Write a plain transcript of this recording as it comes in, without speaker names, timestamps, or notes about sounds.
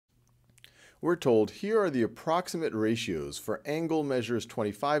we're told here are the approximate ratios for angle measures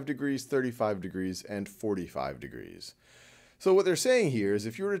 25 degrees, 35 degrees, and 45 degrees. So what they're saying here is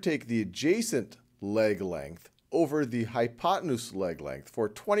if you were to take the adjacent leg length over the hypotenuse leg length for a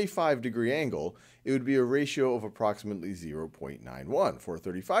 25-degree angle, it would be a ratio of approximately 0.91. For a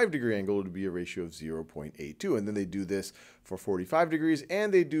 35-degree angle, it would be a ratio of 0.82. And then they do this for 45 degrees,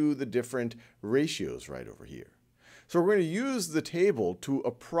 and they do the different ratios right over here. So we're going to use the table to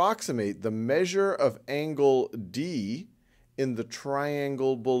approximate the measure of angle D in the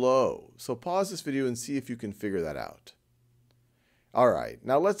triangle below. So pause this video and see if you can figure that out. All right,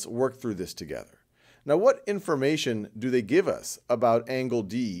 now let's work through this together. Now, what information do they give us about angle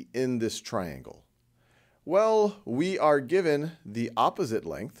D in this triangle? Well, we are given the opposite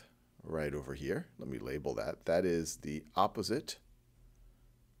length right over here. Let me label that. That is the opposite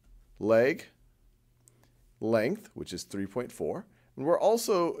leg length, which is 3.4. And we're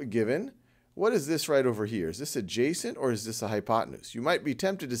also given, what is this right over here? Is this adjacent or is this a hypotenuse? You might be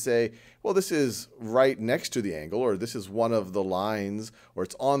tempted to say, well, this is right next to the angle, or this is one of the lines, or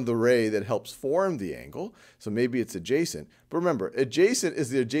it's on the ray that helps form the angle. So maybe it's adjacent. But remember, adjacent is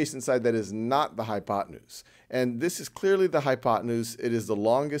the adjacent side that is not the hypotenuse. And this is clearly the hypotenuse. It is the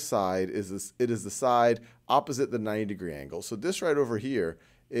longest side. It is the side opposite the 90-degree angle. So this right over here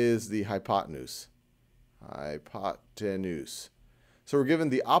is the hypotenuse. Hypotenuse. So we're given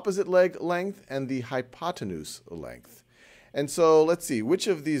the opposite leg length and the hypotenuse length. And so let's see, which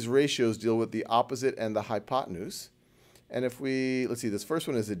of these ratios deal with the opposite and the hypotenuse? And if we, let's see, this first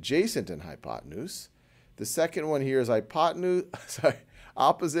one is adjacent and hypotenuse. The second one here is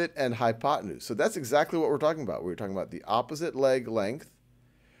opposite and hypotenuse. So that's exactly what we're talking about. We're talking about the opposite leg length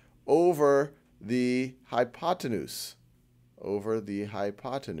over the hypotenuse,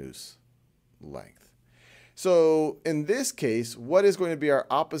 length. So in this case, what is going to be our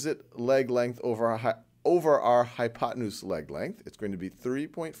opposite leg length over our hypotenuse leg length? It's going to be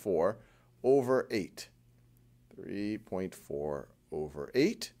 3.4 over 8. 3.4 over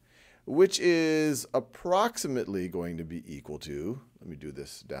 8, which is approximately going to be equal to, let me do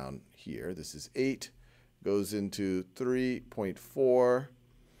this down here. This is 8 goes into 3.4.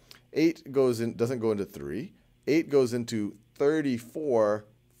 8 doesn't go into 3. 8 goes into 34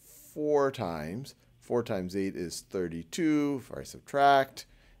 4 times. 4 times 8 is 32. If I subtract,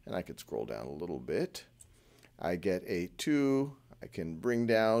 and I could scroll down a little bit, I get a 2. I can bring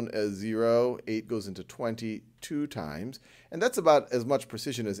down a 0. 8 goes into 22 times. And that's about as much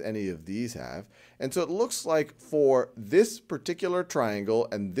precision as any of these have. And so it looks like for this particular triangle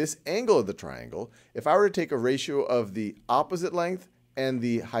and this angle of the triangle, if I were to take a ratio of the opposite length and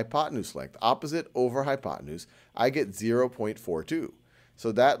the hypotenuse length, opposite over hypotenuse, I get 0.42.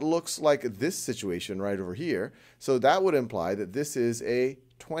 So that looks like this situation right over here. So that would imply that this is a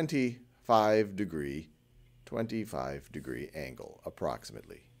 25-degree angle,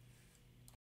 approximately.